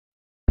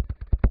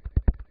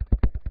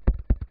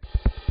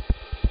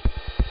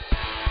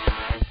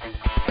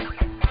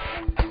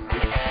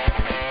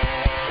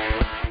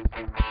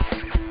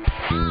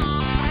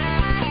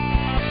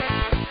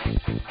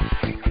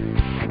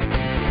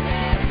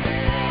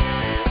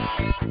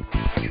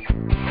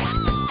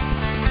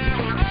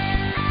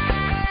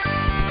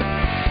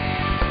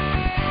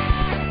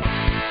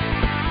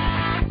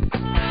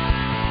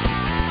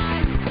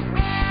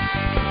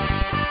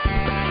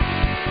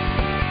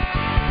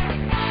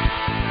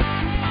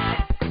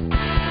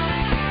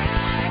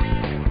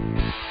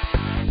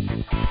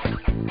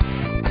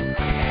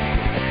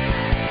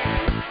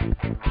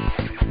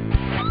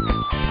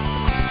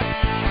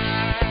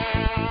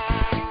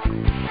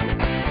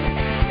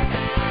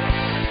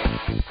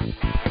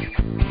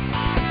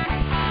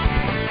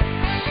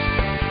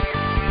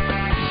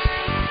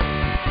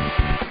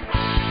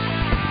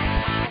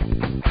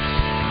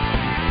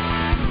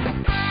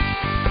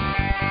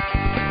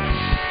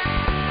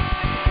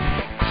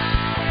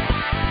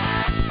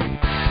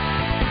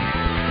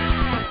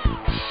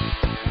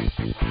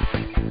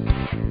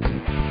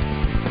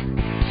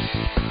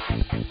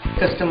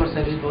Customer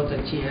service بہت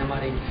اچھی ہے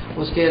ہماری.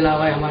 اس کے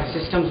علاوہ ہمارے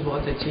سسٹمز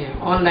بہت اچھے ہیں.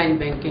 آن لائن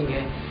بینکنگ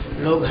ہے,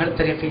 لوگ ہر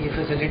طریقے کی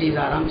فیسلٹیز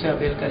آرام سے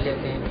اویل کر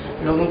لیتے ہیں.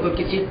 لوگوں کو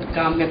کسی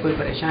کام میں کوئی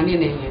پریشانی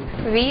نہیں ہے.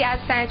 We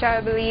at Standard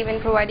Chartered believe in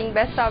providing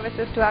best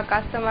services to our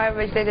customer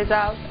which they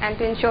deserve and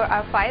to ensure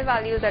our 5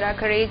 values that are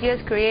courageous,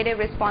 creative,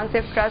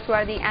 responsive,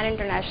 trustworthy and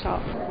international.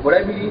 What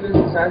I believe in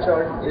Standard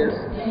Chartered is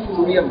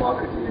to be a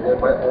market leader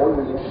by all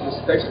means,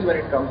 especially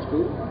when it comes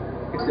to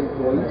its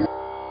employees.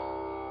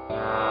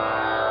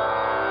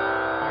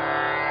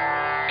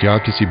 کیا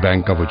کسی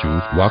bank کا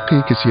وجود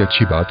واقعی کسی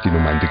اچھی بات کی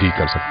نمائندگی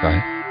کر سکتا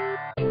ہے؟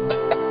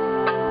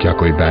 کیا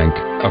کوئی بینک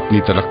اپنی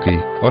ترقی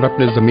اور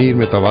اپنے ضمیر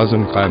میں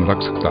توازن قائم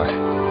رکھ سکتا ہے؟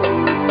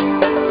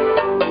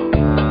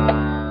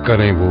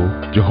 کریں وہ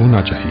جو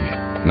ہونا چاہیے,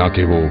 نہ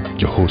کہ وہ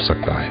جو ہو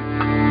سکتا ہے.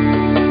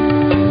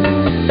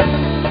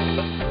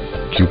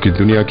 کیونکہ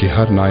دنیا کی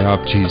ہر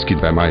نایاب چیز کی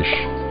پیمائش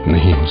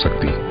نہیں ہو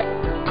سکتی.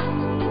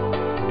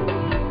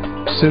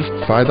 صرف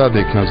فائدہ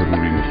دیکھنا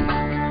ضروری نہیں,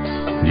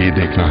 یہ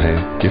دیکھنا ہے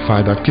کہ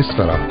فائدہ کس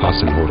طرح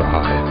حاصل ہو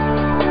رہا ہے.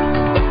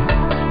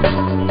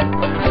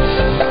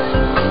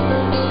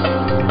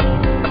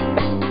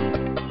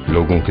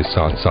 لوگوں کے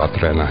ساتھ ساتھ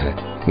رہنا ہے,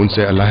 ان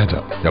سے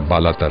علیحدہ یا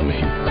بالا تر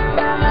نہیں.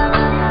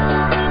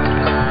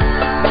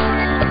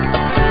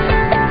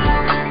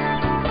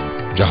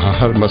 جہاں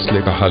ہر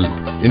مسئلے کا حل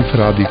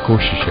انفرادی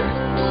کوشش ہے.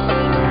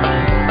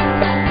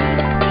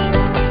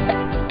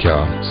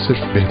 کیا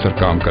صرف بہتر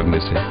کام کرنے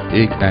سے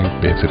ایک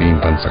بینک بہترین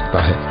بن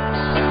سکتا ہے؟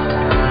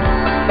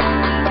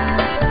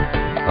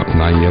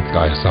 اپنائیت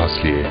کا احساس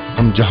لیے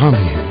ہم جہاں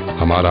بھی ہیں,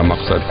 ہمارا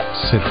مقصد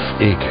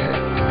صرف ایک ہے.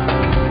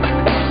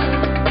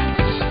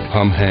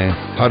 ہم ہیں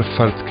ہر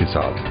فرد کے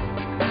ساتھ.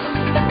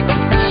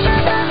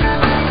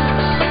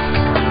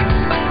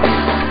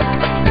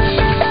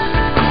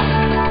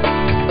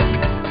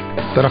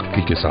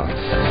 ترقی کے ساتھ.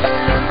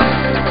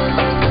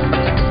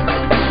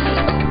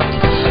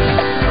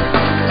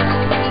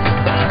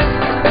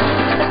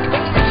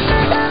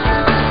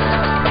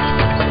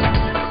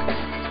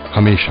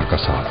 ہمیشہ کا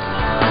ساتھ.